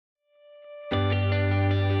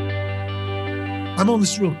I'm on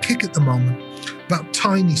this real kick at the moment about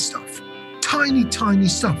tiny stuff, tiny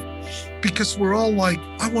stuff, because we're all like,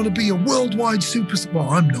 I want to be a worldwide superstar. Well,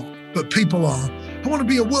 I'm not, but people are. I want to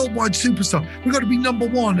be a worldwide superstar. We've got to be number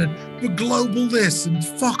one and we're global this and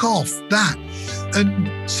fuck off that.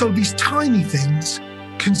 And so these tiny things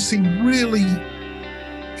can seem really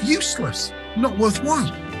useless, not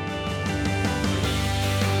worthwhile.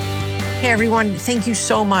 Hey everyone, thank you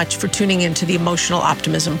so much for tuning into the Emotional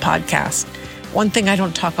Optimism Podcast. One thing I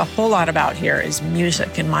don't talk a whole lot about here is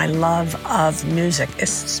music and my love of music,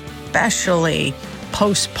 especially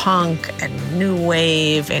post-punk and new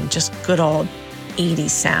wave and just good old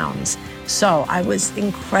 80s sounds. So I was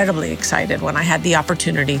incredibly excited when I had the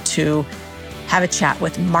opportunity to have a chat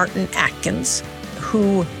with Martin Atkins,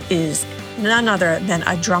 who is none other than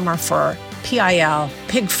a drummer for PIL,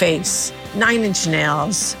 Pigface, Nine Inch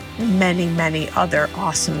Nails, many other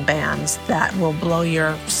awesome bands that will blow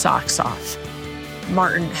your socks off.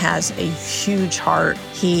 Martin has a huge heart.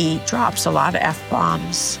 He drops a lot of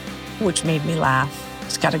F-bombs, which made me laugh.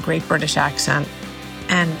 He's got a great British accent,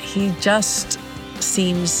 and he just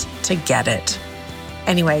seems to get it.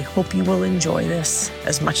 Anyway, hope you will enjoy this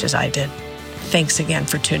as much as I did. Thanks again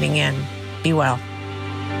for tuning in. Be well.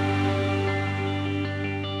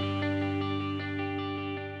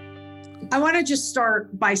 I want to just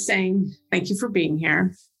start by saying thank you for being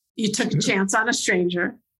here. You took a chance on a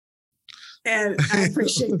stranger, and I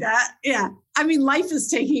appreciate that. Yeah. I mean, life is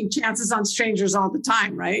taking chances on strangers all the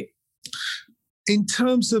time, right? In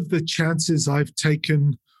terms of the chances I've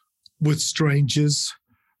taken with strangers,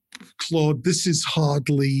 Claude, this is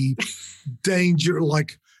hardly danger.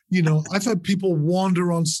 Like, you know, I've had people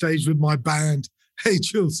wander on stage with my band, hey,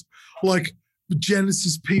 Jules, like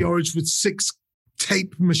Genesis P-Origin with 6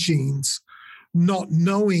 tape machines, not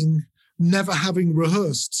knowing, never having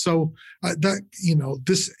rehearsed. So that, you know,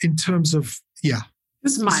 this in terms of,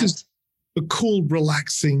 this is a cool,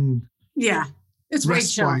 relaxing, it's way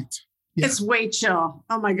chill. Yeah. It's way chill.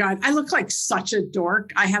 Oh my God. I look like such a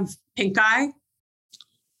dork. I have pink eye.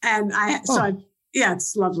 And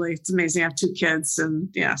it's lovely. It's amazing. I have 2 kids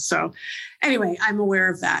and so anyway, I'm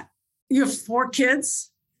aware of that. You have 4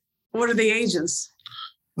 kids? What are the ages?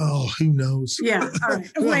 Oh, who knows? Yeah. All right.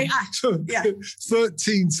 Wait.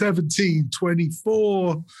 13, 17,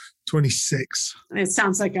 24, 26. It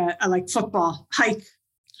sounds like a like football. Hike.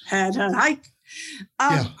 Head hike.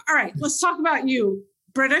 All right. Let's talk about you.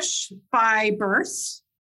 British by birth.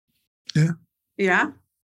 Yeah. Yeah.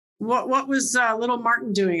 What was little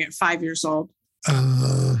Martin doing at 5 years old?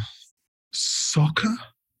 Soccer.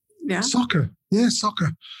 Yeah. Soccer. Yeah,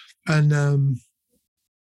 soccer. And I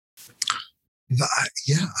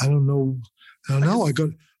don't know.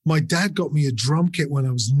 My dad got me a drum kit when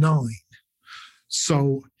I was 9.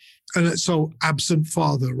 So absent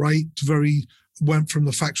father, right? Went from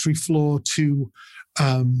the factory floor to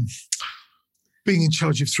being in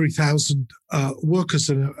charge of 3,000 workers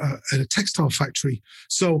in a textile factory.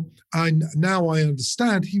 So now I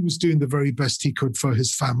understand he was doing the very best he could for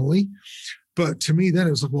his family. But to me then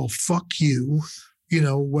it was like, well, fuck you. You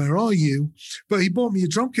know, where are you? But he bought me a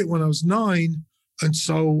drum kit when I was 9. And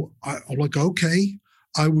so I'm like, okay,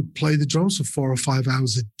 I would play the drums for 4 or 5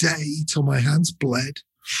 hours a day till my hands bled.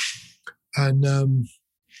 And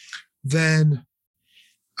then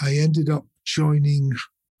I ended up joining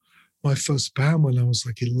my first band when I was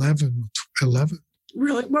like 11 or 11.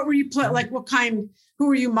 Really? What were you playing? Like what kind, who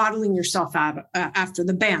were you modeling yourself after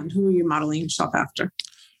the band? Who were you modeling yourself after?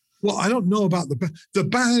 Well, I don't know about the band. The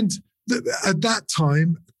band, at that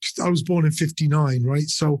time, I was born in 59, right?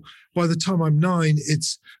 So by the time I'm 9,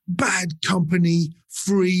 it's Bad Company,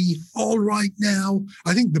 Free, All Right Now.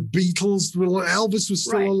 I think the Beatles, Elvis was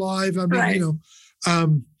still alive. I mean, you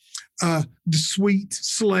know, The Sweet,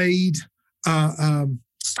 Slade,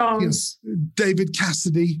 Stones. You know, David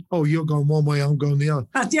Cassidy. Oh, you're going one way, I'm going the other.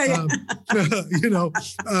 You know,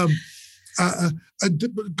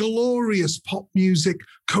 glorious pop music,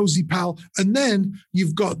 Cozy Powell, and then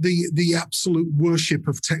you've got the absolute worship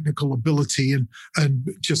of technical ability and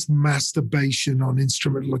just masturbation on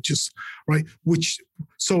instrumental, just right.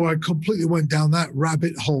 So I completely went down that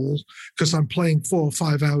rabbit hole because I'm playing 4 or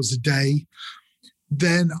 5 hours a day.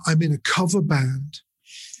 Then I'm in a cover band.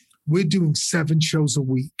 We're doing 7 shows a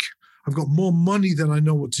week. I've got more money than I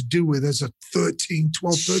know what to do with as a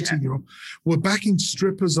 13-year-old. We're backing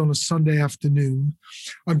strippers on a Sunday afternoon.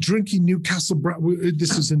 I'm drinking Newcastle Brown.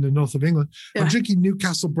 This is in the north of England. Yeah. I'm drinking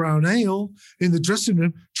Newcastle Brown Ale in the dressing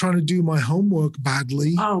room, trying to do my homework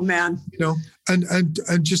badly. Oh, man. You know, and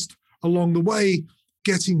just along the way,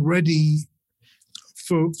 getting ready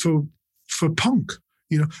for punk,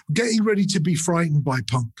 you know, getting ready to be frightened by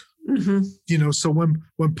punk. So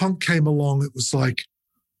when punk came along, it was like,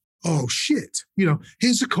 oh shit,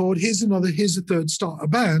 here's a chord, here's another, here's a third, start a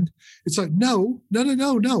band. It's like, no.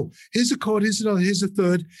 Here's a chord, here's another, here's a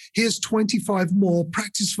third, here's 25 more,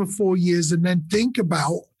 practice for 4 years, and then think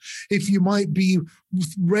about if you might be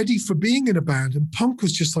ready for being in a band. And punk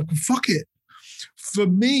was just like, fuck it. For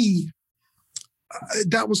me,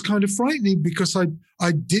 that was kind of frightening because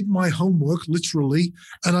I did my homework literally,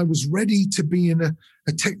 and I was ready to be in a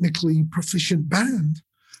technically proficient band.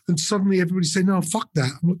 And suddenly everybody say, no, fuck that.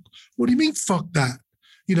 I'm like, what do you mean, fuck that?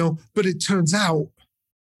 But it turns out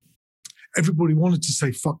everybody wanted to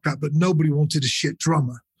say fuck that, but nobody wanted a shit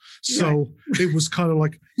drummer. So it was kind of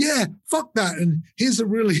like, yeah, fuck that. And here's a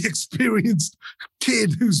really experienced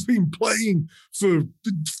kid who's been playing for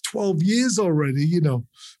 12 years already,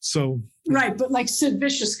 so. Right. But like Sid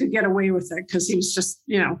Vicious could get away with it because he was just,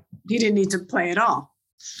 he didn't need to play at all.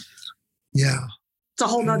 Yeah. It's a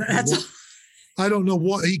whole nother. I don't know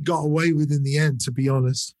what he got away with in the end, to be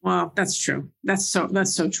honest. Well, that's true. That's so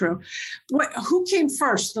true. Who came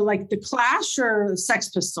first, the Clash or the Sex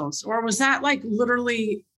Pistols, or was that like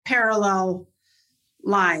literally parallel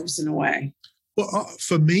lives in a way? Well,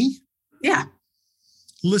 for me, yeah,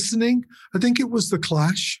 listening, I think it was the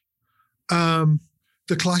Clash, the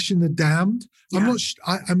Clash and the Damned. Yeah. I'm not.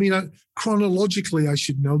 I mean, chronologically, I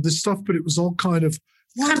should know this stuff, but it was all kind of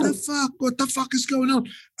what the fuck is going on?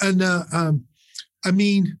 And I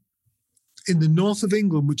mean, in the north of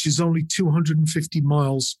England, which is only 250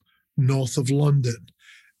 miles north of London,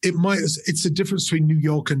 it's a difference between New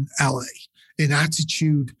York and LA in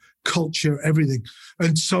attitude, culture, everything.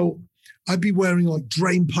 And so I'd be wearing like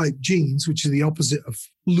drain pipe jeans, which are the opposite of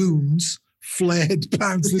loons, flared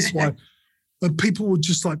pants this way. And people would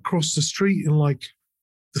just like cross the street and like,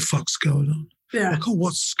 the fuck's going on? Yeah. Like, oh,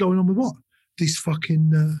 what's going on with what? These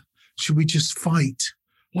fucking, should we just fight?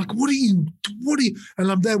 Like, what are you? And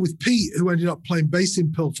I'm there with Pete, who ended up playing bass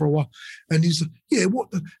in Pill for a while. And he's like, yeah, what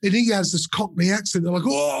the? And he has this Cockney accent. They're like,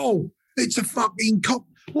 oh, it's a fucking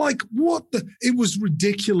like, what the? It was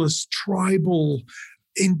ridiculous, tribal,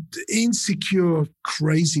 insecure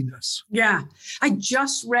craziness. Yeah. I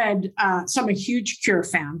just read, so I'm a huge Cure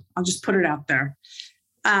fan. I'll just put it out there.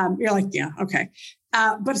 You're like, yeah, okay.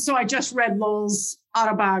 But so I just read Lowell's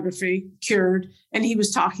autobiography, Cured, and he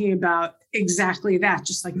was talking about exactly that.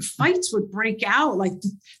 Just like fights would break out, like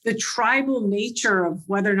the tribal nature of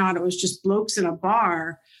whether or not it was just blokes in a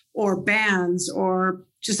bar or bands or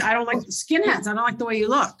just, I don't like the skinheads. I don't like the way you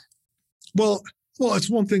look. Well, it's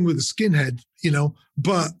one thing with a skinhead,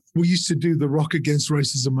 but we used to do the Rock Against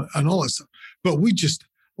Racism and all that stuff. But we just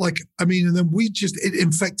and then it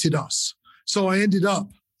infected us. So I ended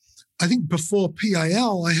up, I think before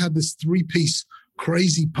PIL, I had this 3-piece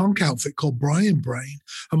crazy punk outfit called Brian Brain,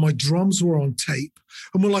 and my drums were on tape.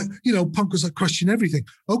 And we're like, punk was like Question Everything.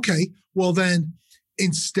 Okay, well then,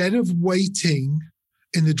 instead of waiting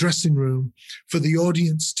in the dressing room for the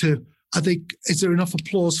audience to, is there enough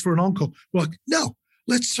applause for an encore? We're like, no,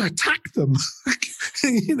 let's attack them.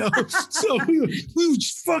 So we would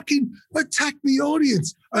just fucking attack the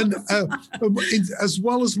audience. And as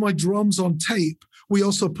well as my drums on tape, we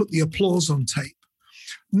also put the applause on tape.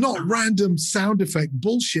 Not random sound effect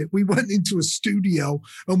bullshit. We went into a studio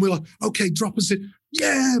and we're like, okay, drop us in.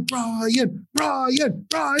 Yeah, Brian.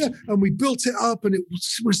 And we built it up and it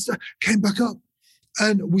came back up.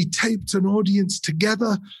 And we taped an audience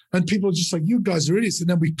together and people are just like, you guys are idiots. And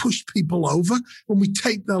then we pushed people over and we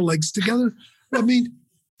taped their legs together. I mean,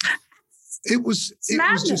 it was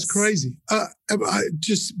just crazy.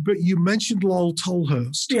 But you mentioned Lowell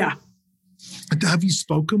Tolhurst. Yeah. Have you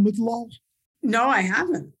spoken with Lowell? No, I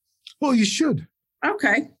haven't. Well, you should.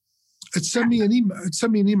 Okay. Send me an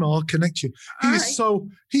email. I'll connect you.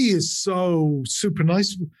 He is so super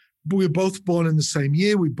nice. We were both born in the same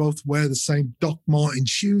year. We both wear the same Doc Martin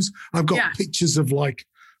shoes. I've got pictures of like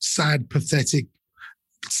sad, pathetic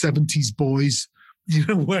 70s boys,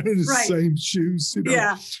 wearing the same shoes.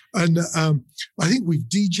 Yeah. And I think we've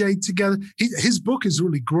DJ'd together. His book is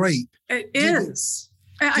really great. It is.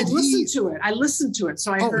 I listened to it.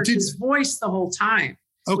 So I heard his voice the whole time.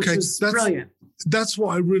 Okay. Which was brilliant. That's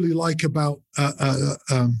what I really like about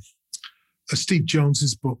Steve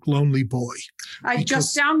Jones's book, Lonely Boy. I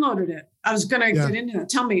just downloaded it. I was going to get into it.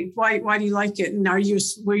 Tell me, why do you like it? And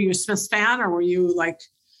were you a Smiths fan or were you like?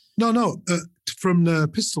 No, from the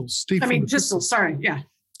Pistols. Steve. Pistols. Sorry. Yeah.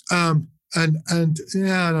 I've been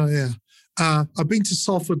to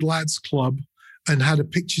Salford Lads Club and had a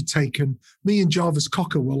picture taken. Me and Jarvis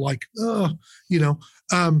Cocker were like,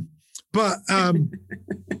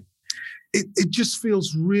 it just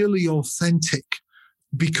feels really authentic.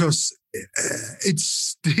 because it's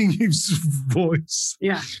Steve's voice.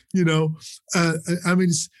 Yeah. You know, I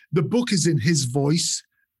mean, the book is in his voice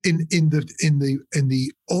in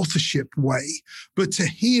the authorship way, but to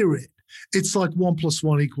hear it, it's like 1 +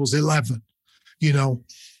 1 = 11. You know,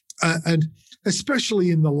 and especially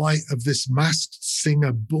in the light of this Masked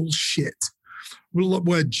Singer bullshit,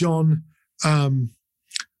 where John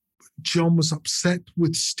was upset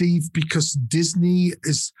with Steve because Disney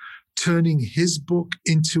is turning his book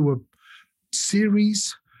into a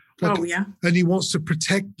series. And he wants to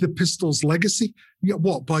protect the Pistols' legacy. Yeah,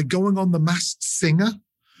 what, by going on The Masked Singer?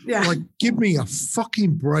 Yeah. Like, give me a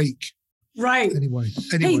fucking break. Right. Anyway,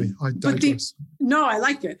 Hey, I digress. No, I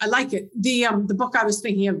like it. The book I was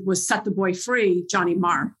thinking of was Set the Boy Free, Johnny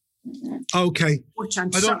Marr. Okay. Which I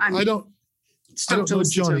don't know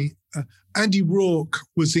Johnny. Andy Rourke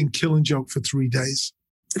was in Killing Joke for 3 days.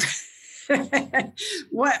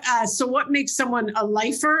 So what makes someone a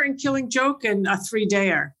lifer in Killing Joke and a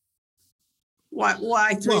 3-dayer?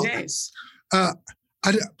 Why 3 days? I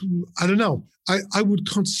don't know. I would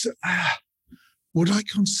consider. Would I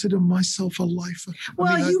consider myself a lifer?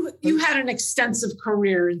 Well, I mean, you had an extensive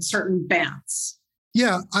career in certain bands.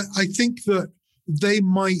 Yeah, I think that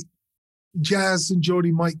Jazz and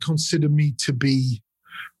Jody might consider me to be.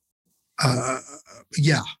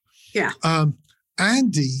 Yeah.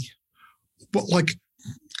 Andy, but like,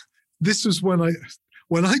 this was when I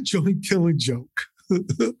joined Killing Joke.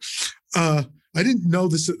 I didn't know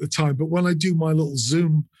this at the time, but when I do my little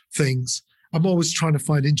Zoom things, I'm always trying to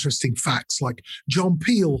find interesting facts. Like John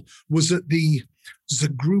Peel was at the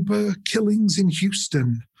Zagruber killings in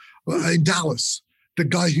Houston, in Dallas. The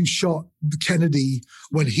guy who shot Kennedy,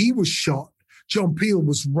 when he was shot, John Peel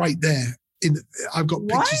was right there. I've got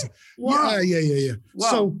pictures. Wow. Yeah.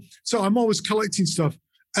 Wow. So I'm always collecting stuff.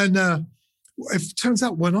 And it turns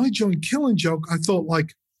out when I joined Killing Joke, I thought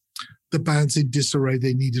like the band's in disarray,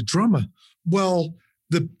 they need a drummer. Well,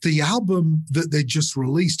 the album that they just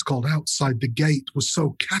released called Outside the Gate was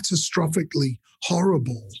so catastrophically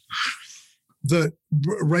horrible that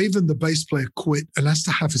Raven, the bass player, quit and has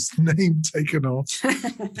to have his name taken off.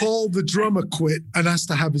 Paul, the drummer, quit and has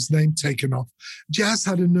to have his name taken off. Jazz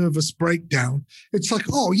had a nervous breakdown. It's like,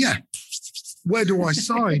 oh yeah, where do I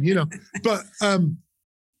sign? You know, but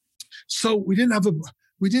so we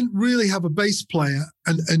didn't really have a bass player,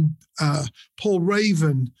 and Paul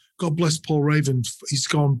Raven, God bless Paul Raven, he's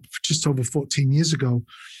gone just over 14 years ago.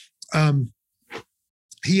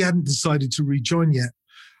 He hadn't decided to rejoin yet.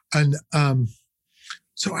 And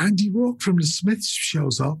so Andy Rourke from the Smiths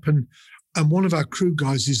shows up, and one of our crew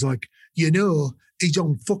guys is like, he's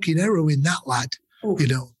on fucking heroin, that lad, Ooh.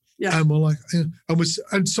 Yeah. And we're like,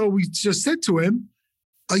 and so we just said to him,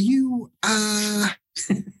 are you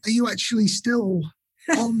actually still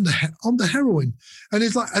on the heroin? And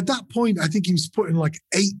it's like, at that point, I think he was putting like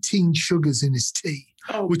 18 sugars in his tea,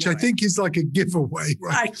 which boy. I think is like a giveaway,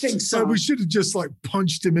 right? I think so. We should have just like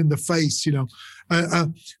punched him in the face,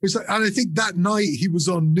 It's like, and I think that night he was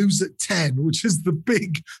on News at 10, which is the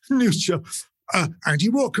big news show. Andy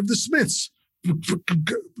Rourke of the Smiths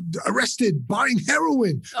arrested buying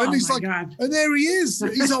heroin, and he's like, God. And there he is.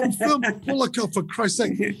 He's on film. Polakov, for Christ's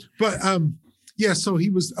sake. But yeah, so he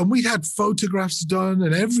was, and we had photographs done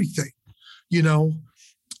and everything, Then you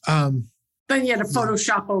had to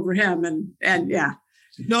Photoshop over him, and yeah.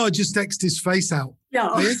 No, I just X'd his face out. Yeah,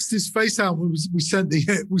 I X'd his face out. We sent the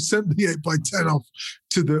 8x10 off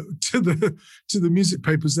to the music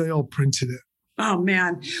papers. They all printed it. Oh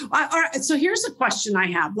man! All right. So here's a question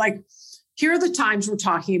I have. Like, here are the times we're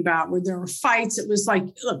talking about where there were fights. It was like,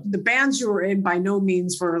 look, the bands you were in by no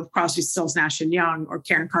means were Crosby, Stills, Nash and Young or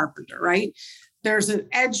Karen Carpenter, right? There's an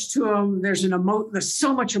edge to them. There's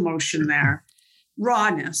so much emotion there,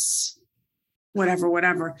 rawness,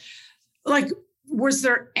 whatever. Like, was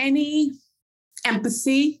there any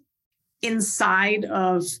empathy inside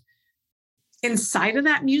of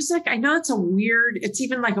that music? I know it's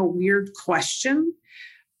even like a weird question,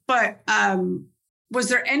 but was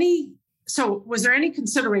there any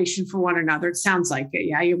consideration for one another? It sounds like it.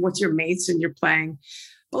 Yeah. You're with your mates and you're playing,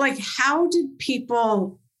 but like, how did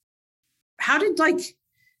people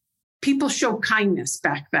show kindness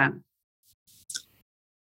back then?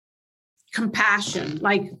 Compassion,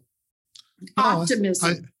 like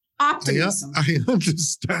optimism. Optimism. I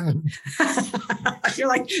understand. You're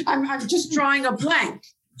like, I'm just drawing a blank.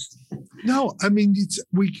 No, I mean, it's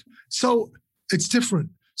different.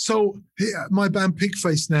 So my band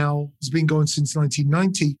Pigface now has been going since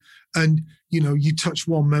 1990. And, you touch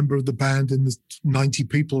one member of the band and the 90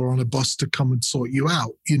 people are on a bus to come and sort you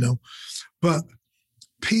out, But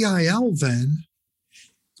PIL then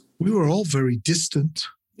we were all very distant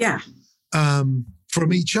Yeah.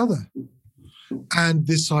 from each other. And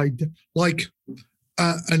this idea,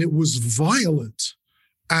 and it was violent.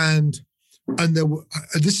 And there were,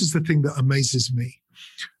 this is the thing that amazes me.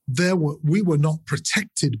 We were not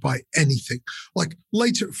protected by anything. Like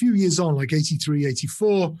later, a few years on, like 83,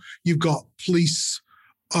 84, you've got police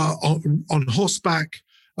on horseback,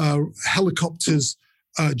 helicopters,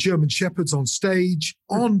 German Shepherds on stage,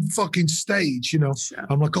 on fucking stage, Sure.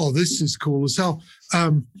 I'm like, oh, this is cool as hell.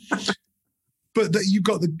 But that you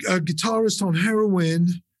got the guitarist on heroin,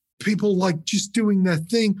 people like just doing their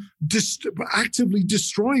thing, actively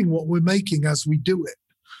destroying what we're making as we do it.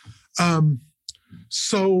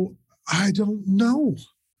 So I don't know.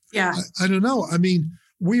 Yeah. I don't know. I mean,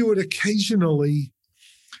 we would occasionally,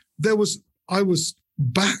 I was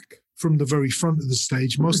back from the very front of the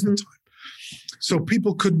stage most of the time. So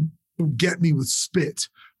people couldn't get me with spit,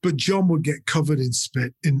 but John would get covered in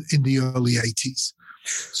spit in the early 80s.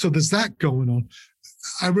 So there's that going on.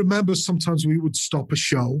 I remember sometimes we would stop a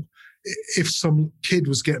show if some kid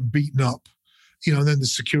was getting beaten up, and then the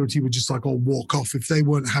security would just like all walk off if they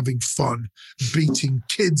weren't having fun beating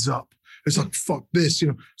kids up. It's like, fuck this,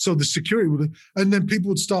 So the security would, and then people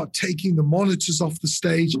would start taking the monitors off the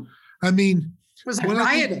stage. I mean, was it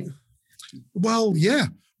rioting? Well, yeah.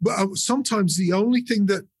 But sometimes the only thing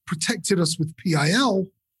that protected us with PIL,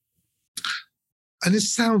 and it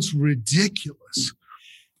sounds ridiculous,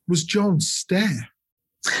 was John's stare.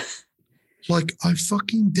 Like, I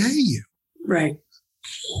fucking dare you. Right.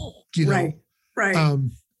 Right.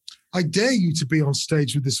 I dare you to be on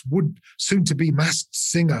stage with this soon-to-be masked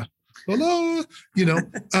singer. Hello,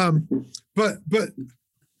 but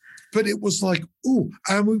it was like, ooh,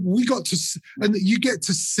 and we got to, and you get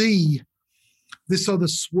to see this other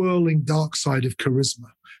swirling dark side of charisma,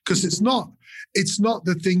 because it's not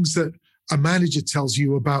the things that a manager tells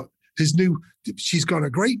you about she's got a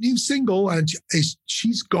great new single and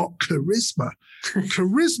she's got charisma.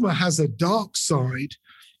 Charisma has a dark side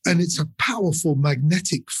and it's a powerful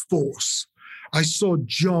magnetic force. I saw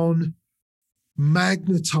John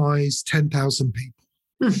magnetize 10,000 people.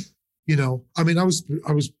 I mean, I was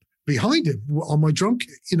behind him on my drum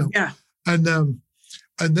kit, Yeah. And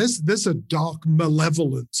there's a dark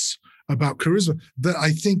malevolence about charisma that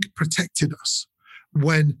I think protected us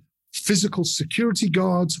when physical security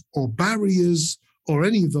guards or barriers or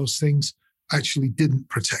any of those things actually didn't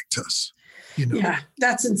protect us. Yeah,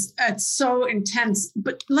 that's so intense.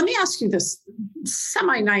 But let me ask you this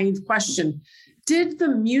semi-naive question. Did the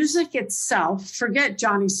music itself, forget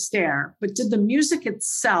Johnny's stare, but did the music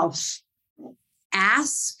itself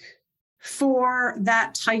ask for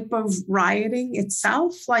that type of rioting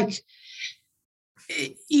itself? Like,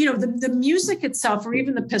 the music itself, or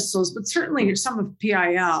even the Pistols, but certainly some of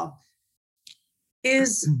PIL,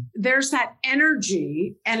 there's that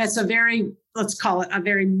energy, and it's let's call it a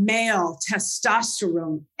very male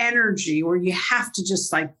testosterone energy where you have to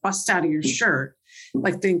just like bust out of your shirt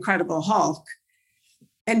like the Incredible Hulk.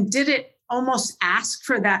 And did it almost ask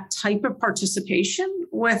for that type of participation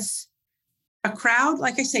with a crowd?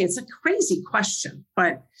 Like I say, it's a crazy question,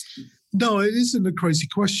 but. No, it isn't a crazy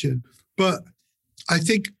question, but I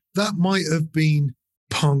think that might have been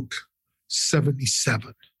Punk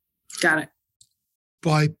 77. Got it.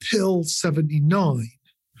 By PIL 79,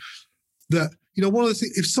 that, one of the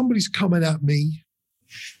things, if somebody's coming at me,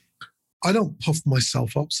 I don't puff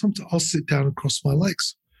myself up. Sometimes I'll sit down and cross my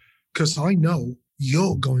legs because I know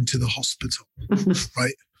you're going to the hospital,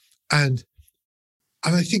 right? And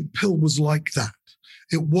I think PIL was like that.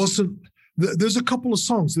 It wasn't, there's a couple of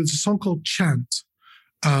songs. There's a song called Chant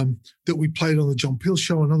that we played on the John Peel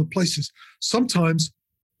show and other places. Sometimes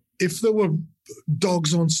if there were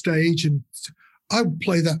dogs on stage, and I would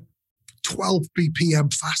play that 12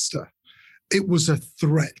 BPM faster. It was a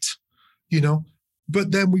threat,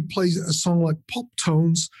 But then we play a song like Pop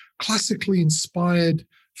Tones, classically inspired,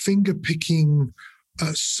 finger-picking,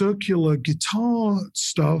 circular guitar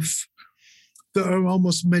stuff that are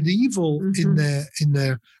almost medieval in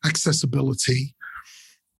their accessibility.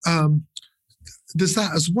 There's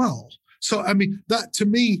that as well. So, I mean, that to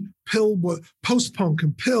me, post-punk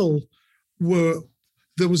and PIL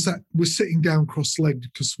there was that we're sitting down cross-legged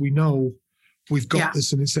because we know we've got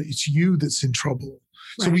this, and it's you that's in trouble.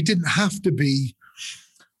 Right. So we didn't have to be,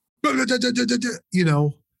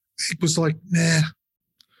 it was like, nah,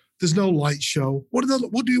 there's no light show. What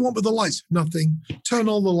do you want with the lights? Nothing. Turn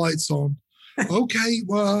all the lights on. Okay,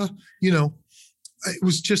 well, it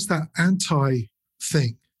was just that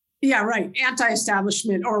anti-thing. Yeah, right.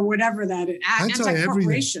 Anti-establishment or whatever that is.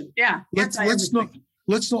 Anti-corporation. Yeah. Let's not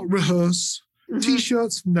rehearse.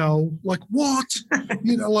 T-shirts, no. Like what?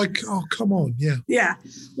 Like, oh, come on. Yeah. Yeah.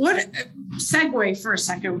 What segue for a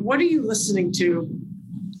second? What are you listening to?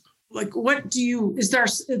 Like, is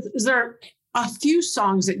there a few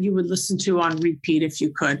songs that you would listen to on repeat if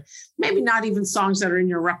you could? Maybe not even songs that are in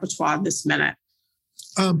your repertoire this minute.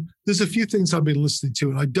 There's a few things I've been listening to,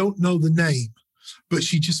 and I don't know the name, but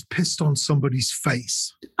she just pissed on somebody's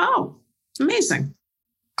face. Oh, amazing.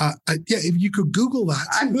 If you could Google that.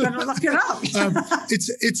 I'm going to look it up.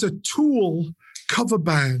 It's a Tool cover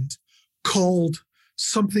band called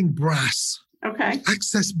something Brass. Okay.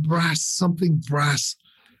 Access Brass, something Brass.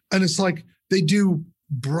 And it's like they do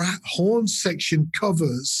horn section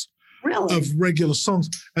covers really? Of regular songs.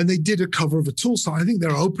 And they did a cover of a Tool song. I think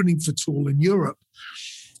they're opening for Tool in Europe.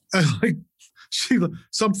 And like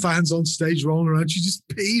some fans on stage rolling around, she just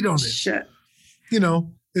peed on it. Shit.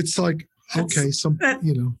 It's like, okay, it's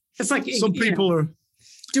like some people are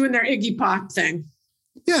doing their Iggy Pop thing.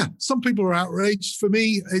 Yeah, some people are outraged. For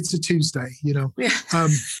me, it's a Tuesday, Yeah.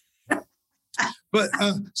 But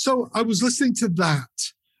so I was listening to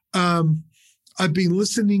that. I've been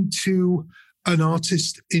listening to an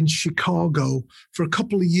artist in Chicago for a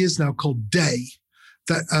couple of years now called Day.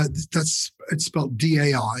 It's spelled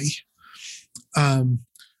D-A-I.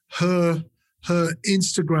 Her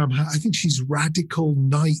Instagram, I think she's Radical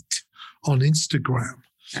Night on Instagram.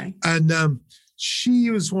 Okay. And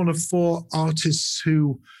she was one of 4 artists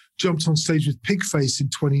who jumped on stage with Pigface in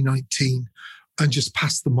 2019 and just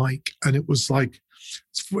passed the mic. And it was like,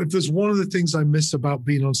 if there's one of the things I miss about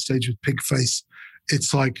being on stage with Pigface,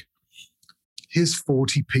 it's like, here's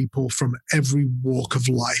 40 people from every walk of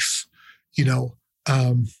life,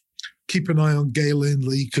 keep an eye on Galen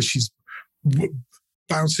Lee because she's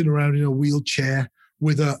bouncing around in a wheelchair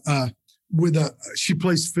she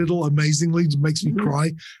plays fiddle amazingly. It makes me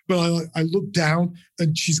cry. But I look down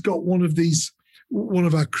and she's got one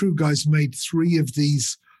of our crew guys made 3 of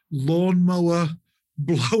these lawnmower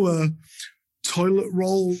blower toilet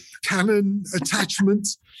roll cannon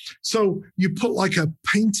attachments. So you put like a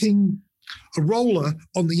roller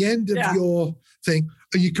on the end of your thing,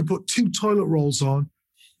 and you can put 2 toilet rolls on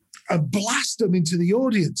and blast them into the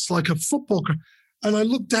audience like a football. And I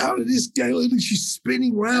look down at this Galen and she's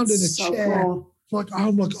spinning around That's in a so chair. Cool.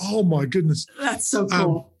 I'm like, oh my goodness. That's so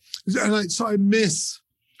cool. So I miss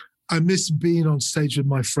being on stage with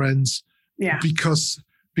my friends. Yeah. Because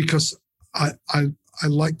I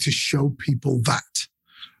like to show people that.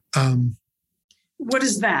 What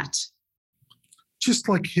is that? Just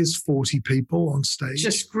like his 40 people on stage.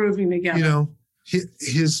 Just grooving together.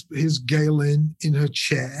 His Galen in her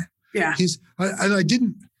chair. Yeah. I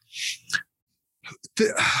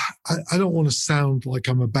don't want to sound like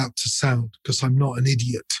I'm about to sound because I'm not an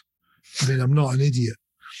idiot. I'm not an idiot.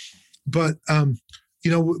 But,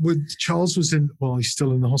 when Charles was he's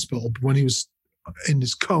still in the hospital, but when he was in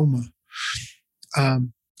his coma, I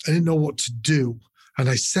didn't know what to do. And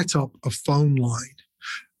I set up a phone line.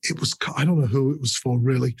 It was, I don't know who it was for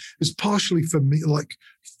really. It was partially for me,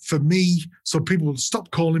 so people would stop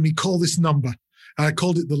calling me, call this number. And I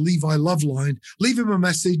called it the Levi Love Line. Leave him a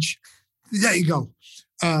message. There you go.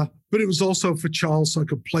 But it was also for Charles, so I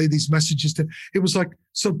could play these messages to. It was like,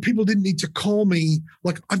 so people didn't need to call me.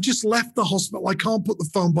 Like, I've just left the hospital. I can't put the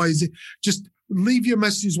phone by. Just leave your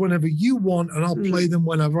messages whenever you want, and I'll play them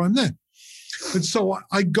whenever I'm there. And so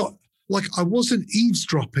I got, I wasn't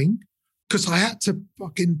eavesdropping because I had to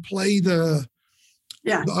fucking play I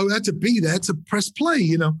had to be there to press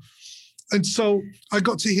play, And so I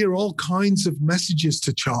got to hear all kinds of messages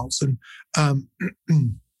to Charles. And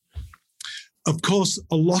of course,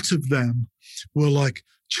 a lot of them were like,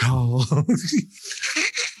 Charles,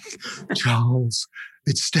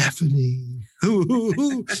 it's Stephanie. And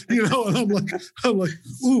I'm like,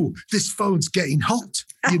 ooh, this phone's getting hot,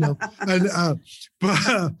 And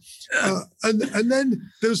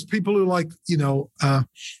then there's people who are like,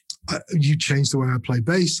 you changed the way I play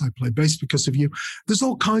bass. I play bass because of you. There's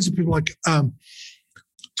all kinds of people like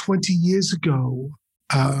 20 years ago,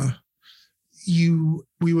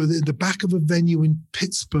 we were in the back of a venue in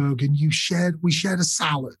Pittsburgh and we shared a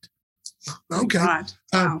salad. Okay.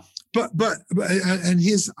 Wow. But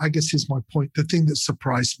here's my point. The thing that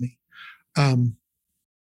surprised me, and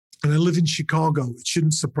I live in Chicago. It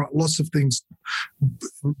shouldn't surprise. Lots of things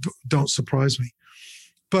don't surprise me,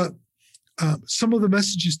 but some of the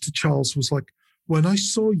messages to Charles was like, when I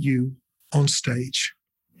saw you on stage,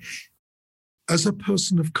 as a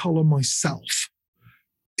person of color myself,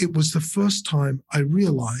 it was the first time I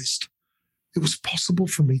realized it was possible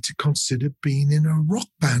for me to consider being in a rock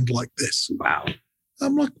band like this. Wow.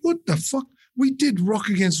 I'm like, what the fuck? We did Rock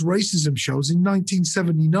Against Racism shows in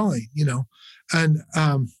 1979, And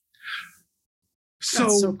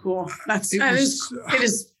That's so cool. It is.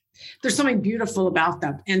 There's something beautiful about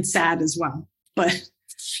that and sad as well. But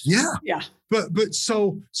yeah. But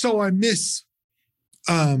so I miss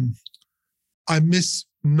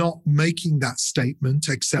not making that statement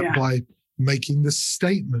except by making the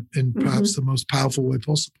statement in perhaps the most powerful way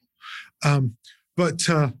possible. But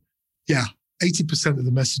 80% of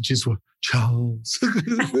the messages were Charles.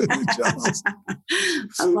 Charles.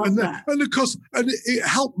 I love that. And of course, it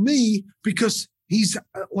helped me because he's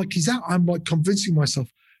out. I'm like convincing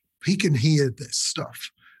myself he can hear this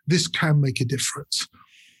stuff. This can make a difference.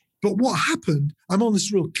 But what happened, I'm on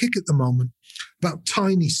this real kick at the moment about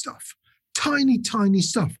tiny stuff. Tiny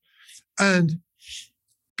stuff. And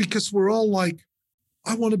because we're all like,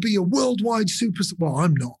 I want to be a worldwide superstar. Well,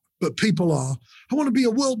 I'm not, but people are. I want to be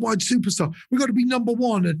a worldwide superstar. We've got to be number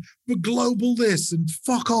one and we're global this and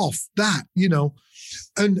fuck off that, you know.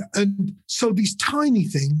 And so these tiny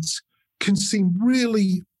things can seem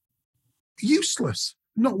really useless,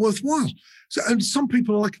 not worthwhile. So, and some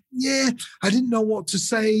people are like, yeah, I didn't know what to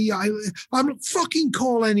say. I'm fucking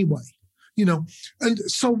call anyway, you know. And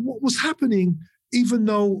so what was happening, even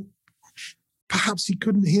though perhaps he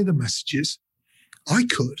couldn't hear the messages, I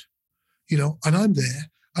could, you know, and I'm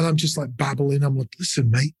there and I'm just like babbling. I'm like,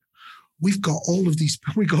 listen, mate, we've got all of these,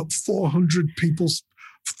 we got 400 people's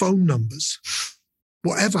phone numbers.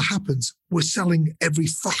 Whatever happens, we're selling every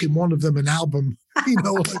fucking one of them an album, you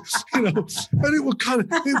know, and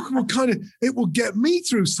it will get me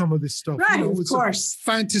through some of this stuff. Right, you know, of course.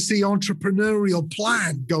 Fantasy entrepreneurial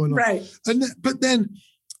plan going on. Right. But then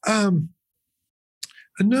a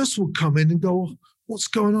nurse will come in and go, what's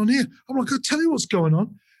going on here? I'm like, I'll tell you what's going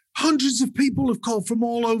on. Hundreds of people have called from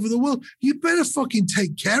all over the world. You better fucking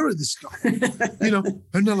take care of this stuff, you know?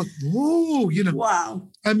 And they're like, whoa, you know. Wow.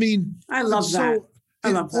 I mean. I love that. I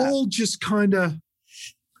love that. All just kind of,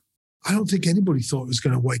 I don't think anybody thought it was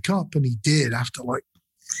going to wake up. And he did after like,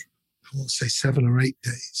 I want to say 7 or 8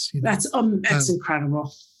 days. You know? That's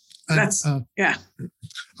incredible. That's I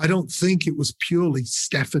don't think it was purely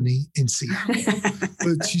Stephanie in Seattle,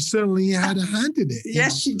 but she certainly had a hand in it.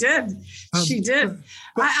 Yes, she did. She did.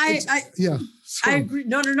 I agree.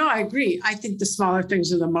 No, I agree. I think the smaller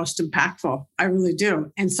things are the most impactful. I really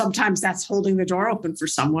do. And sometimes that's holding the door open for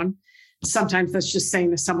someone. Sometimes that's just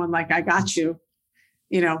saying to someone like, I got you,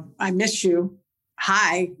 you know, I miss you.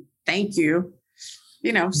 Hi, thank you.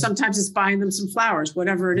 You know, sometimes it's buying them some flowers,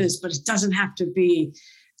 whatever it is, but it doesn't have to be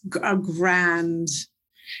a grand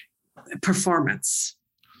performance.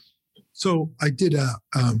 So I did a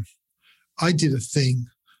thing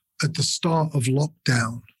at the start of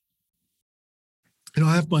lockdown. You know,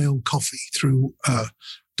 I have my own coffee through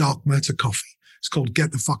Dark Matter Coffee. It's called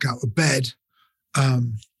Get the Fuck Out of Bed.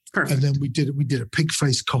 Perfect. And then we did a pig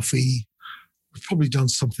face coffee. We've probably done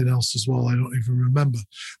something else as well. I don't even remember.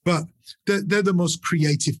 But they're the most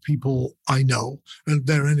creative people I know. And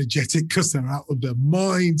they're energetic because they're out of their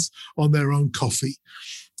minds on their own coffee.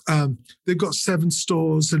 They've got 7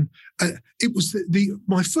 stores. And it was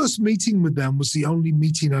my first meeting with them was the only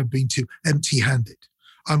meeting I've been to empty-handed.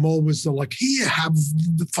 I'm always like, here, have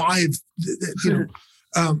the 5, you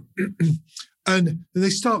know. And they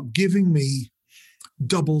start giving me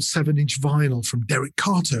double 7-inch vinyl from Derek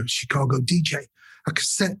Carter, Chicago DJ, a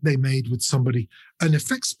cassette they made with somebody, an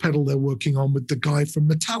effects pedal they're working on with the guy from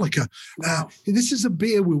Metallica. This is a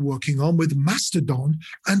beer we're working on with Mastodon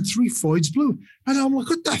and 3 Floyds Blue. And I'm like,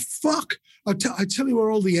 what the fuck? I tell you where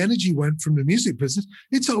all the energy went from the music business.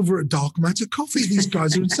 It's over at Dark Matter Coffee. These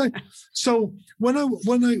guys are insane. So when I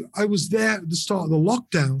was there at the start of the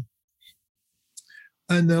lockdown,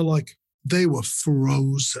 and they were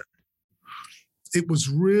frozen. It was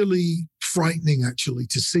really frightening, actually,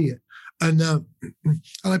 to see it. And I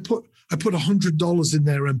put $100 in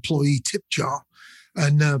their employee tip jar,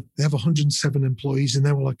 and they have 107 employees, and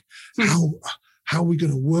they were like, "How are we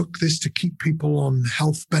going to work this to keep people on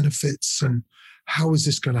health benefits, and how is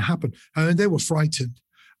this going to happen?" And they were frightened,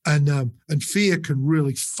 and fear can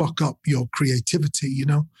really fuck up your creativity. You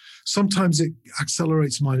know, sometimes it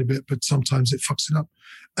accelerates mine a bit, but sometimes it fucks it up.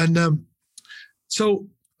 And so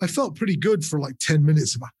I felt pretty good for like 10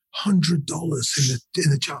 minutes, about $100 in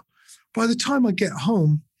the jar. By the time I get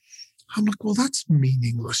home, I'm like, well, that's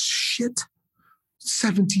meaningless shit.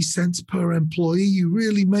 70 cents per employee. You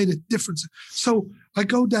really made a difference. So I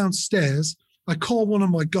go downstairs. I call one of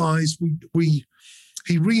my guys. He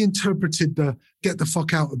reinterpreted the get the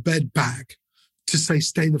fuck out of bed bag to say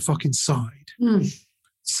stay the fuck inside.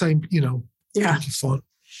 Same, you know, font.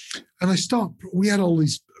 And we had all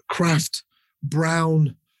these craft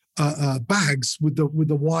brown bags with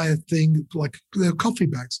the wire thing, like they're coffee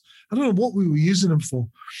bags. I don't know what we were using them for.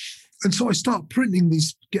 And so I start printing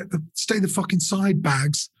these stay the fucking side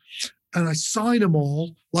bags, and I sign them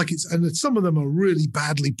all and some of them are really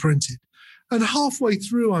badly printed. And halfway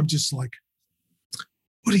through, I'm just like,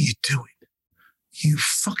 what are you doing? You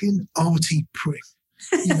fucking arty prick,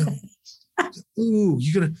 you know. Ooh,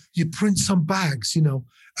 you print some bags, you know.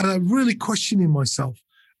 And I'm really questioning myself.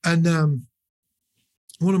 And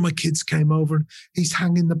one of my kids came over and he's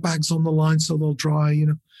hanging the bags on the line so they'll dry, you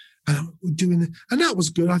know. And we're doing it. And that was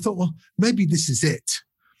good. I thought, well, maybe this is it.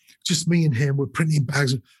 Just me and him, we're printing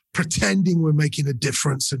bags, pretending we're making a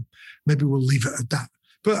difference, and maybe we'll leave it at that.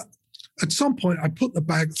 But at some point, I put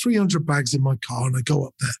the 300 bags in my car, and I go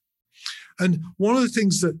up there. And one of the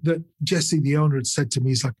things that Jesse, the owner, had said to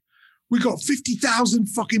me is like, we got 50,000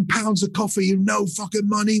 fucking pounds of coffee and no fucking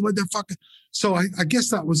money. What the fuck? So I guess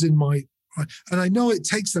that was in my, and I know it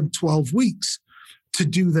takes them 12 weeks to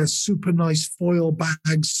do their super nice foil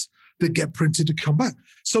bags that get printed to come back.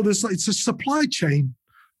 So it's a supply chain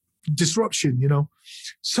disruption, you know.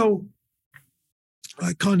 So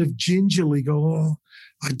I kind of gingerly go, oh,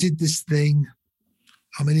 I did this thing.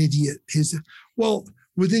 I'm an idiot. Well,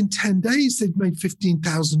 within 10 days, they'd made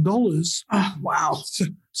 $15,000. Oh, wow.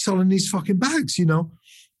 Selling these fucking bags, you know.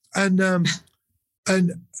 And I'm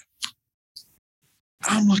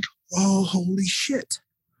like, oh, holy shit,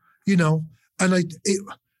 you know. And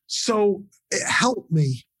so it helped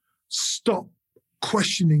me stop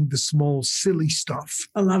questioning the small, silly stuff.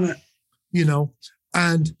 I love it. You know,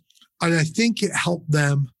 and I think it helped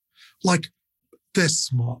them. Like, they're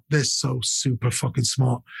smart. They're so super fucking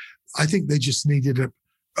smart. I think they just needed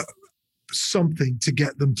something to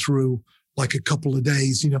get them through like a couple of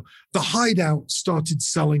days. You know, the Hideout started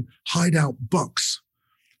selling Hideout bucks.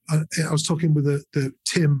 I was talking with the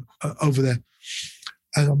Tim over there,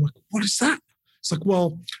 and I'm like, what is that? It's like,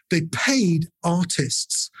 well, they paid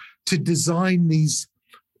artists to design this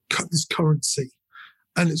currency,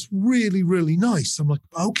 and it's really, really nice. I'm like,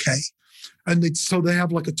 okay. And so they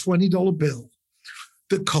have like a $20 bill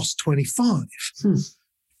that costs 25,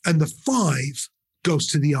 and the 5 goes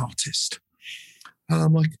to the artist. And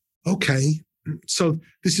I'm like, okay, so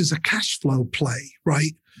this is a cash flow play,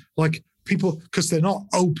 right? Like, people, because they're not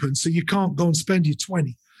open, so you can't go and spend your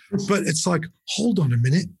 20. But it's like, hold on a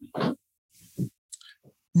minute.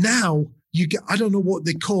 Now you get, I don't know what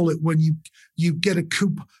they call it when you get a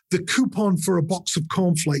coupon. The coupon for a box of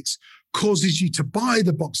cornflakes causes you to buy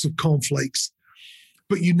the box of cornflakes,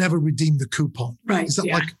 but you never redeem the coupon. Right. Is that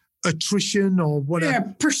like attrition or whatever?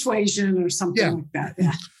 Yeah, persuasion or something like that.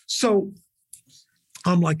 Yeah. So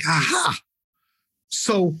I'm like, aha.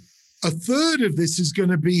 So a third of this is going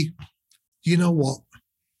to be, you know what?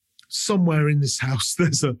 Somewhere in this house,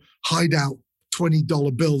 there's a Hideout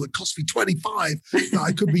 $20 bill that cost me 25 that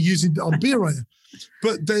I could be using on beer right now.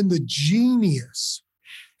 But then the genius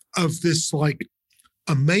of this like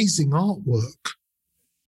amazing artwork,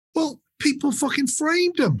 well, people fucking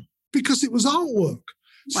framed them because it was artwork.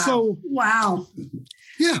 Wow. So wow.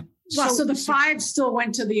 Yeah. Well, so the 5 still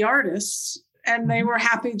went to the artists, and they were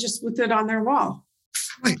happy just with it on their wall.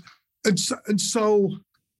 Right. And so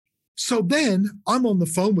then I'm on the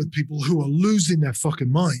phone with people who are losing their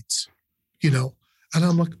fucking minds, you know, and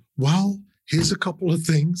I'm like, well, here's a couple of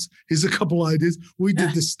things. Here's a couple of ideas. We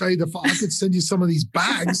did the state of, I could send you some of these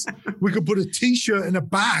bags. We could put a T-shirt in a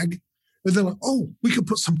bag. And they're like, oh, we could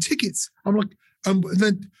put some tickets. I'm like, and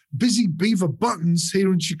then Busy Beaver Buttons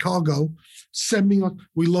here in Chicago send me like,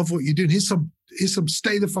 we love what you're doing. Here's some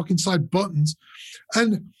stay the fucking side buttons.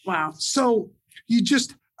 And wow. So you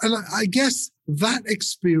just, and I guess that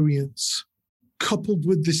experience coupled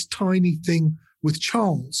with this tiny thing with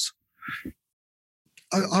Charles,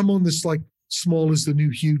 I'm on this like small is the new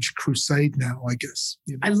huge crusade now, I guess.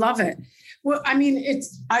 You know? I love it. Well, I mean,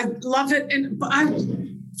 I love it. And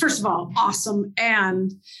first of all, awesome.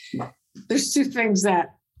 And there's 2 things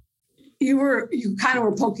that you kind of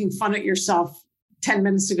were poking fun at yourself 10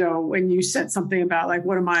 minutes ago when you said something about like,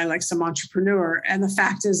 what am I, like some entrepreneur? And the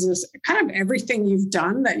fact is kind of everything you've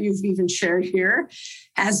done that you've even shared here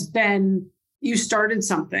has been, you started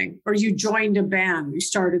something, or you joined a band, you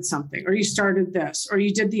started something, or you started this, or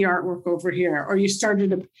you did the artwork over here, or you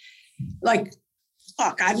started look,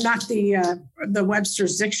 I'm not the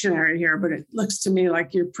Webster's dictionary here, but it looks to me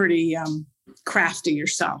like you're pretty crafty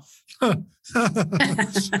yourself.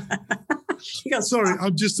 Sorry,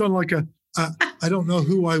 I'm just on like I don't know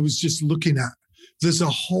who I was just looking at. There's a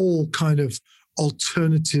whole kind of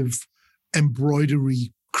alternative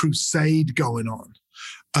embroidery crusade going on.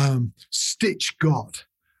 Stitch God.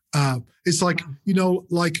 It's like, you know,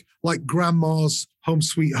 like grandma's Home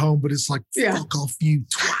Sweet Home, but it's like, Yeah. fuck off, you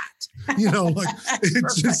twat. You know, like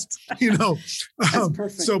it's just, you know.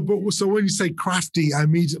 Perfect. So when you say crafty, I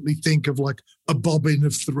immediately think of like a bobbin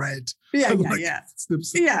of thread. Yeah, Like, yeah.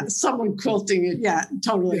 snips. Yeah, someone quilting it. Yeah,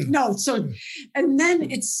 totally. Yeah. No, so and then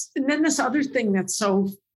this other thing that's so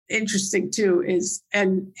interesting too is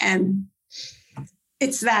and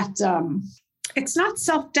it's that it's not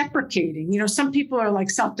self-deprecating. You know, some people are like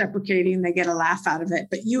self-deprecating, they get a laugh out of it,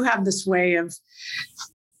 but you have this way of,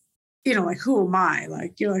 you know, like, who am I?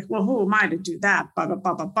 Like, you're like, well, who am I to do that? Blah, blah,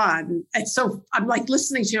 blah, blah, blah. And so I'm like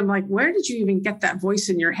listening to you, I'm like, where did you even get that voice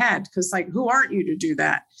in your head? Because like, who aren't you to do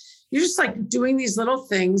that? You're just like doing these little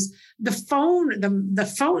things.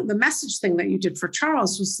 The message thing that you did for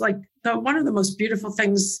Charles was like one of the most beautiful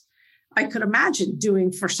things I could imagine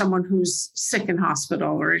doing for someone who's sick in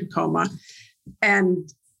hospital or in coma. And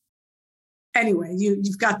anyway,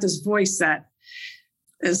 you've got this voice that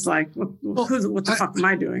is like, what the fuck am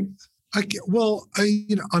I doing?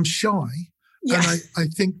 I'm shy, Yeah. and I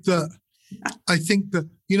think that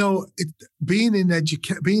you know, being in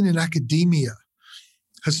academia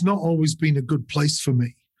has not always been a good place for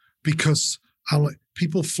me, because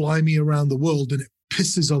people fly me around the world and it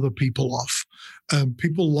pisses other people off.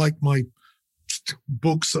 People like my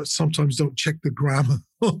books that sometimes don't check the grammar.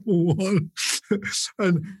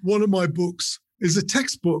 And one of my books is a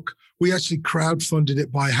textbook. We actually crowdfunded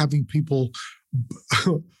it by having people.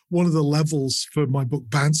 One of the levels for my book,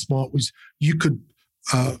 Band Smart, was you could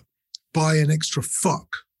buy an extra fuck,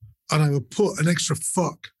 and I would put an extra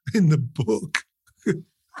fuck in the book.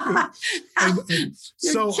 and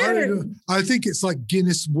so I don't know, I think it's like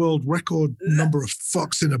Guinness World Record number of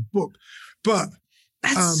fucks in a book, but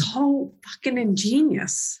that's so fucking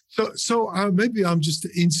ingenious. So maybe I'm just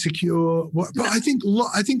insecure. But I think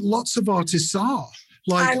lots of artists are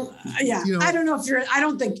like, you know, I don't know if you're. I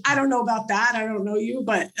don't know about that. I don't know you,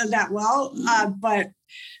 but that well. But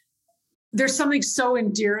there's something so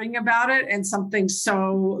endearing about it, and something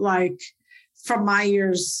so like, from my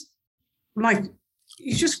ears, I'm like,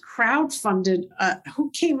 you just crowdfunded. Who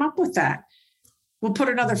came up with that? We'll put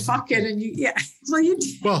another fuck in, and you, yeah. Well, you.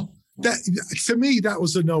 Well, that to me that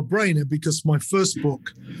was a no-brainer, because my first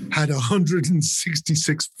book had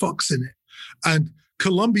 166 fucks in it, and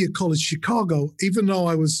Columbia College Chicago, even though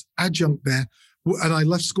I was adjunct there, and I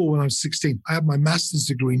left school when I was 16. I have my master's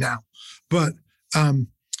degree now, but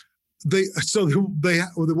they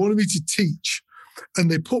wanted me to teach, and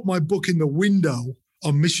they put my book in the window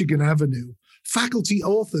on Michigan Avenue, faculty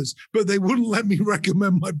authors, but they wouldn't let me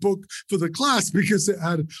recommend my book for the class because it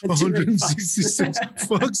had 166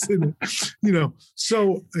 fucks in it. You know,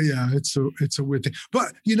 so yeah, it's a weird thing.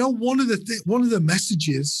 But you know, one of the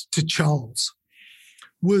messages to Charles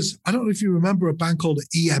was, I don't know if you remember a band called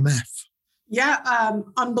EMF. Yeah,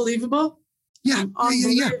 Unbelievable. Yeah,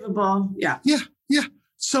 Unbelievable. Yeah.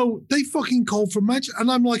 So they fucking called for magic,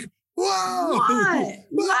 and I'm like, whoa! What?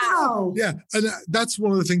 Wow. Yeah, and that's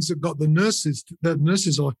one of the things that got the nurses. The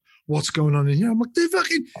nurses are like, "What's going on in here?" I'm like, "They're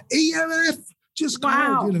fucking EMF just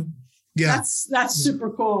called." You know, yeah, that's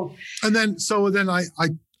super cool. And then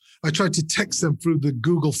I tried to text them through the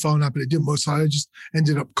Google phone app, and it didn't work. So I just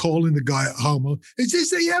ended up calling the guy at home. Is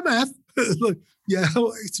this EMF? Like, yeah,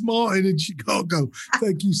 it's Martin in Chicago.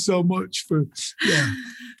 Thank you so much for, yeah.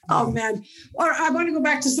 Oh, man. Or I want to go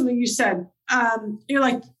back to something you said. You're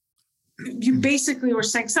like, you basically were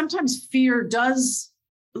saying sometimes fear does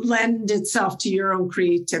lend itself to your own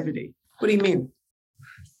creativity. What do you mean?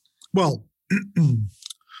 Well,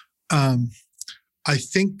 I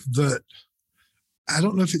think that, I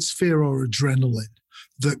don't know if it's fear or adrenaline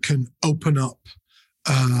that can open up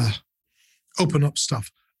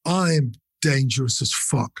stuff. I'm dangerous as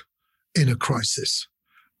fuck in a crisis,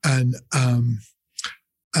 and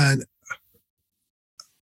I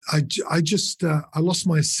lost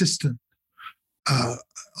my assistant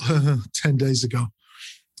 10 days ago,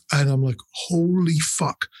 and I'm like, holy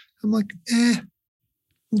fuck! I'm like,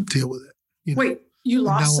 we'll deal with it. You know? Wait, you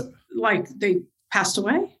lost? Like they passed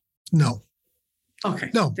away? No. Okay.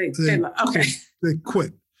 No. They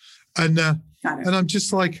quit, and I'm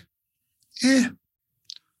just like,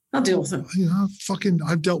 I'll deal with it. You know,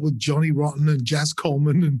 I've dealt with Johnny Rotten and Jazz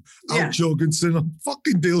Coleman and Al Jorgensen. I'll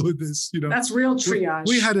fucking deal with this, you know. That's real triage.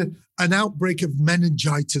 We had an outbreak of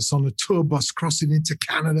meningitis on a tour bus crossing into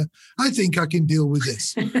Canada. I think I can deal with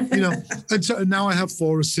this, you know. And now I have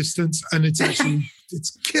 4 assistants, and it's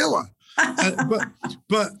killer.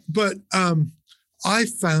 But I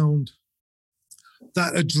found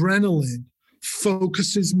that adrenaline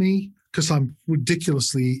focuses me, because I'm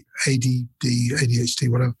ridiculously ADHD,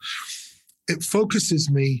 whatever. It focuses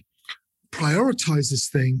me, prioritizes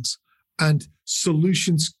things, and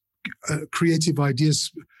solutions, creative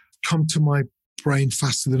ideas come to my brain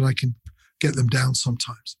faster than I can get them down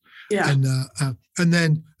sometimes. Yeah. And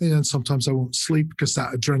then sometimes I won't sleep because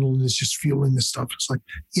that adrenaline is just fueling this stuff. It's like,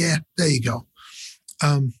 yeah, there you go.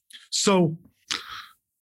 So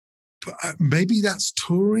maybe that's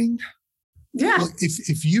touring. Yeah. Like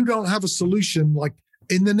if you don't have a solution, like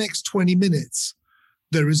in the next 20 minutes,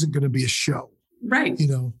 there isn't going to be a show. Right.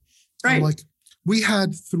 Right. And like we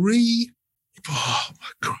had three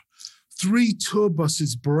tour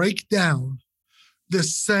buses break down the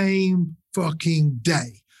same fucking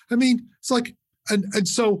day. I mean, it's like, and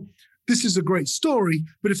so this is a great story,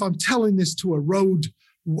 but if I'm telling this to a road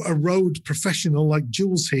professional like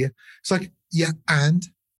Jules here, it's like, yeah, and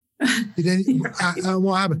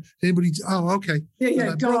what happened? Did anybody? Oh, okay.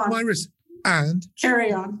 Yeah, I broke my wrist. And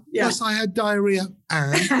carry on. Yeah. Plus, I had diarrhea,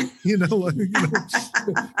 and but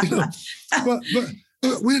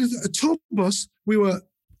we had a tour bus. We were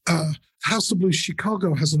House of Blues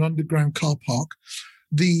Chicago has an underground car park.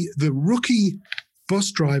 The rookie bus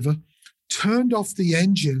driver turned off the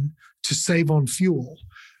engine to save on fuel.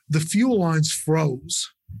 The fuel lines froze,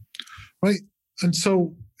 right? And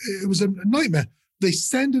so it was a nightmare. They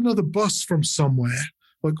send another bus from somewhere.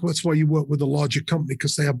 Like that's why you work with a larger company,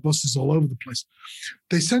 because they have buses all over the place.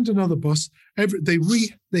 They send another bus. They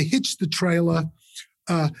hitch the trailer.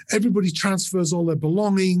 Everybody transfers all their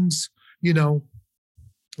belongings, and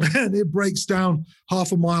it breaks down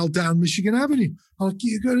half a mile down Michigan Avenue. I'm like,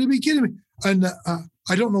 you're going to be kidding me. And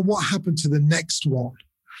I don't know what happened to the next one.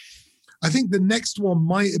 I think the next one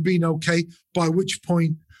might have been okay, by which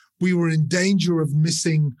point we were in danger of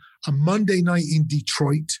missing a Monday night in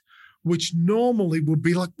Detroit, which normally would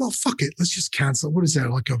be like, well, fuck it, let's just cancel. What is there,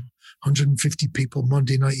 like 150 people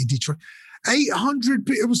Monday night in Detroit? 800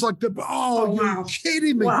 people. It was like wow. You're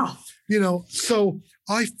kidding me. Wow. So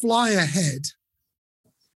I fly ahead.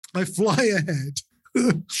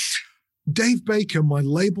 Dave Baker, my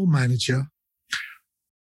label manager,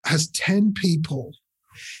 has 10 people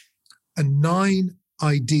and 9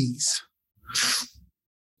 IDs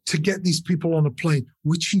to get these people on a plane,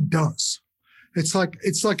 which he does. It's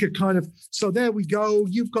like a kind of, so there we go.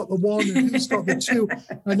 You've got the 1 and who's got the 2,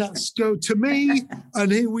 and that's go to me,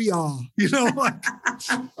 and here we are. Like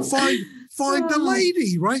find the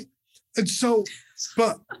lady, right? And so,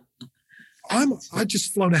 but I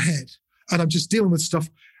just flown ahead, and I'm just dealing with stuff,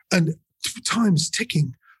 and time's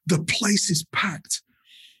ticking. The place is packed,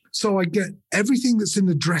 so I get everything that's in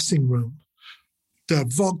the dressing room, the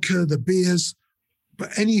vodka, the beers,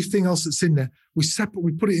 but anything else that's in there. We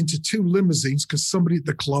put it into 2 limousines because somebody at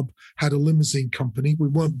the club had a limousine company. We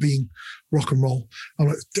weren't being rock and roll. I'm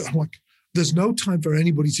like, there's no time for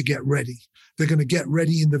anybody to get ready. They're going to get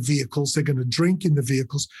ready in the vehicles. They're going to drink in the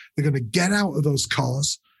vehicles. They're going to get out of those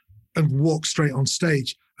cars and walk straight on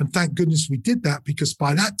stage. And thank goodness we did that, because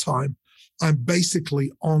by that time, I'm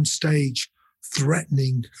basically on stage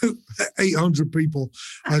threatening 800 people.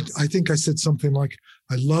 I think I said something like,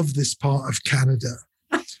 I love this part of Canada.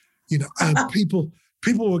 And people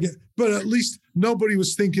will get, but at least nobody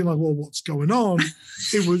was thinking like, well, what's going on?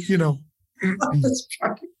 It was, That's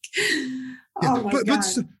right. Oh my God. But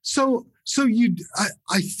so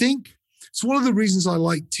I think it's one of the reasons I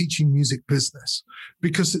like teaching music business,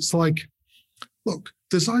 because it's like, look,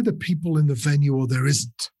 there's either people in the venue or there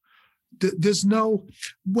isn't. There's no,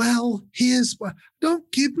 well, don't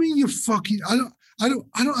give me your fucking, I don't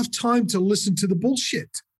have time to listen to the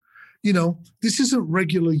bullshit. This isn't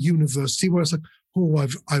regular university where it's like, oh,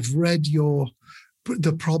 I've read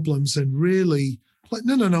the problems and really, like,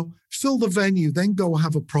 no, fill the venue, then go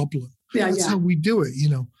have a problem. Yeah, That's how we do it,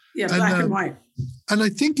 Yeah, black and white. And I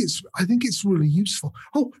think it's really useful.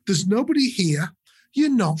 Oh, there's nobody here. You're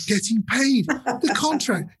not getting paid. The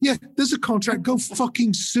contract, there's a contract. Go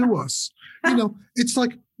fucking sue us. It's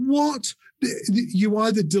like, what? You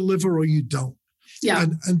either deliver or you don't. Yeah.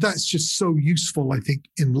 And that's just so useful, I think,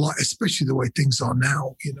 in life, especially the way things are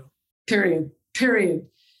now, Period.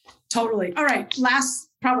 Totally. All right.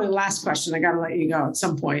 Probably last question. I got to let you go at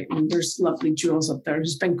some point. And there's lovely Jules up there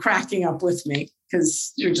who's been cracking up with me,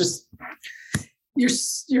 because you're so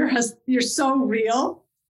real,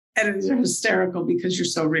 and you're hysterical because you're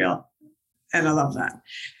so real. And I love that.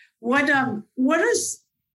 What does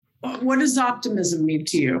optimism mean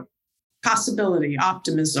to you? Possibility,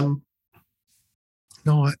 optimism.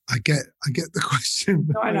 No, I get the question.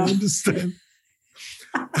 No, I know. I understand.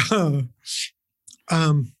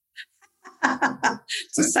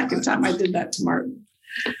 It's the second time I did that to Martin.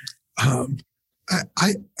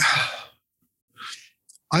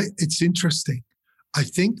 It's interesting. I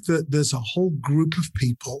think that there's a whole group of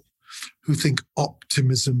people who think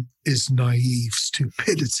optimism is naive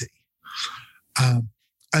stupidity.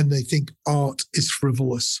 And they think art is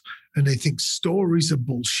frivolous, and they think stories are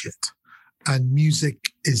bullshit, and music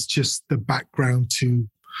is just the background to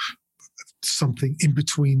something in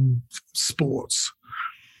between sports.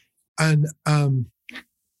 And for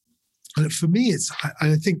me,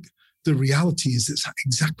 I think the reality is it's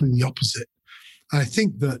exactly the opposite. I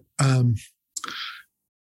think that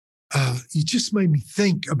you just made me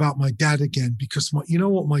think about my dad again, because you know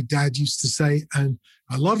what my dad used to say, and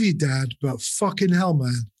I love you, Dad, but fucking hell,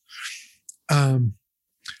 man.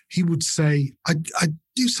 He would say, I'd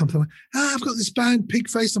do something like, I've got this band,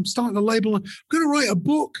 Pigface, I'm starting a label, I'm going to write a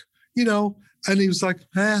book, and he was like,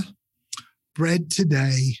 bread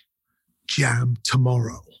today, jam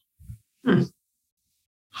tomorrow. I'm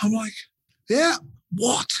like, yeah,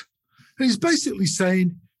 what? And he's basically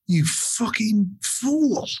saying, you fucking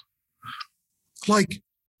fool. Like,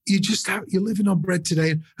 you're living on bread today,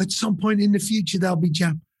 and at some point in the future there'll be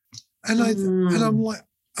jam. And I'm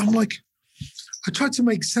like, I tried to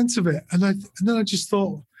make sense of it, and then I just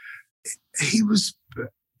thought,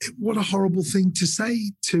 what a horrible thing to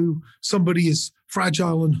say to somebody as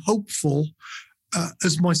fragile and hopeful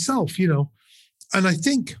as myself, And I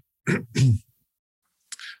think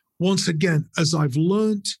once again, as I've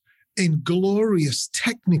learned in glorious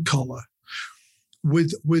Technicolor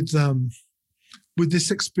with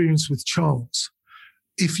this experience with Charles,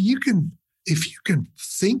 if you can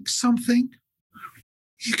think something,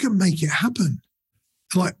 you can make it happen.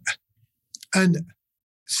 And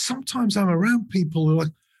sometimes I'm around people who are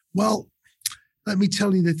like, well, let me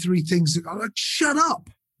tell you the three things. I'm like, shut up.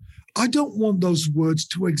 I don't want those words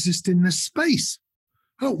to exist in this space.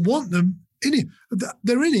 I don't want them in here.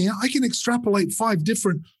 They're in here. I can extrapolate 5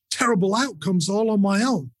 different terrible outcomes all on my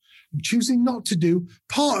own. I'm choosing not to do.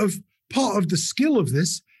 Part of the skill of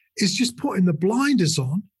this is just putting the blinders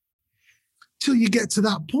on till you get to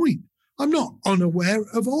that point. I'm not unaware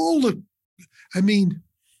of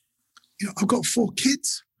I've got 4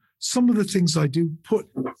 kids. Some of the things I do put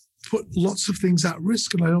lots of things at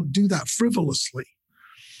risk, and I don't do that frivolously.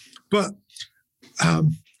 But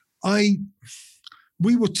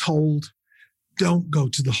we were told, don't go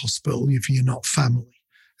to the hospital if you're not family.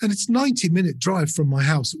 And it's a 90-minute drive from my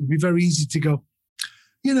house. It would be very easy to go,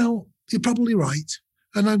 you're probably right.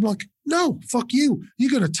 And I'm like, no, fuck you.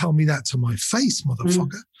 You're going to tell me that to my face,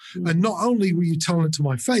 motherfucker. Mm-hmm. And not only were you telling it to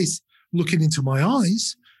my face, looking into my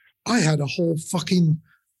eyes, I had a whole fucking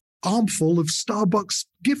armful of Starbucks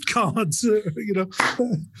gift cards.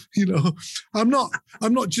 I'm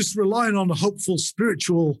not just relying on a hopeful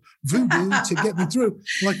spiritual voodoo to get me through.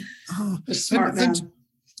 Like, smart and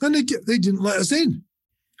they didn't let us in.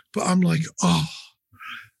 But I'm like,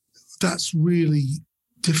 that's really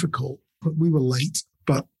difficult. But we were late.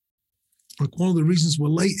 But like, one of the reasons we're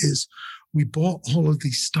late is we bought all of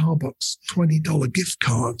these Starbucks $20 gift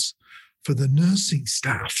cards for the nursing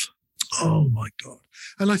staff. Oh my God.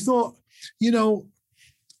 And I thought,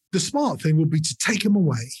 the smart thing would be to take them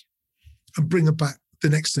away and bring them back the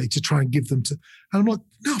next day to try and give them to. And I'm like,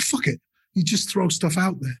 no, fuck it. You just throw stuff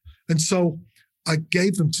out there. And so I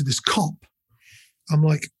gave them to this cop. I'm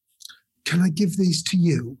like, can I give these to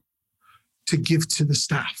you to give to the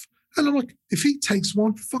staff? And I'm like, if he takes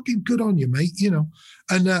one, fucking good on you, mate,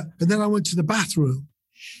 And then I went to the bathroom.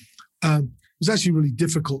 It was actually really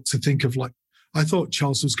difficult to think of, like, I thought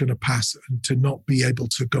Charles was going to pass, and to not be able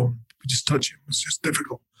to go and just touch him was just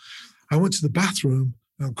difficult. I went to the bathroom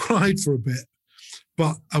and cried for a bit,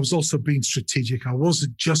 but I was also being strategic. I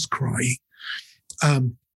wasn't just crying.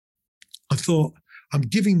 I thought, I'm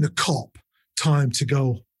giving the cop time to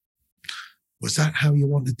go, was that how you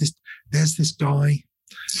wanted this? There's this guy.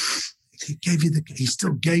 He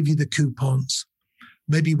still gave you the coupons.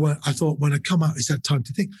 Maybe when I come out, he's had time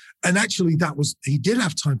to think. And actually he did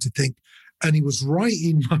have time to think. And he was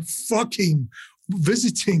writing my fucking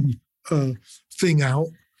visiting thing out.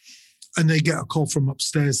 And they get a call from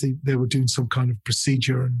upstairs. They were doing some kind of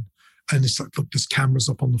procedure. And it's like, look, there's cameras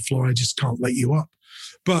up on the floor. I just can't let you up.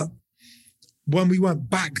 But when we went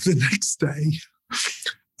back the next day,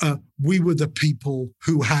 we were the people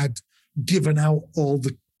who had given out all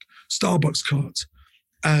the Starbucks cards.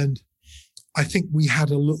 And I think we had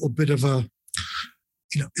a little bit of a,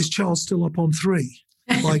 is Charles still up on 3?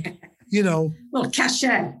 Like, little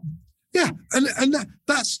cachet. Yeah. And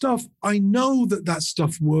that stuff, I know that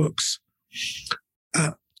stuff works.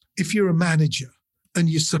 If you're a manager and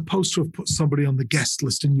you're supposed to have put somebody on the guest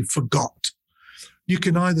list and you forgot, you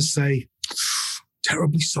can either say,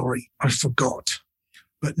 terribly sorry, I forgot,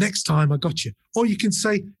 but next time I got you. Or you can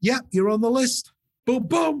say, yeah, you're on the list. boom,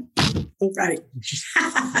 boom. Oh, Right. just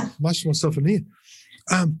smashed myself in here.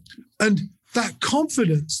 And that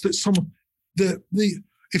confidence that someone,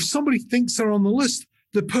 if somebody thinks they're on the list,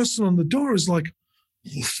 the person on the door is like,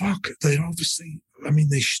 well, fuck, they obviously,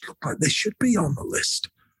 they should look like they should be on the list.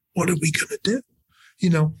 What are we going to do?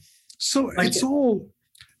 So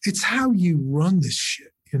it's how you run this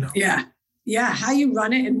shit, Yeah. Yeah. How you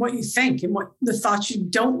run it and what you think and what the thoughts you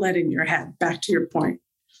don't let in your head, back to your point,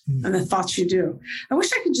 and the thoughts you do. I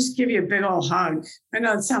wish I could just give you a big old hug. I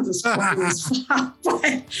know it sounds as corny as fuck,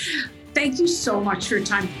 but thank you so much for your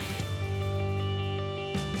time.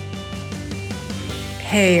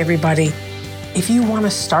 Hey, everybody. If you want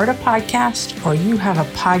to start a podcast or you have a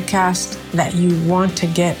podcast that you want to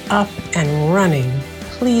get up and running,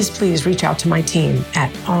 please reach out to my team at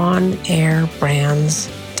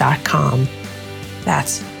onairbrands.com.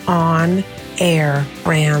 That's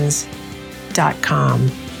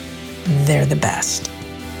onairbrands.com. They're the best.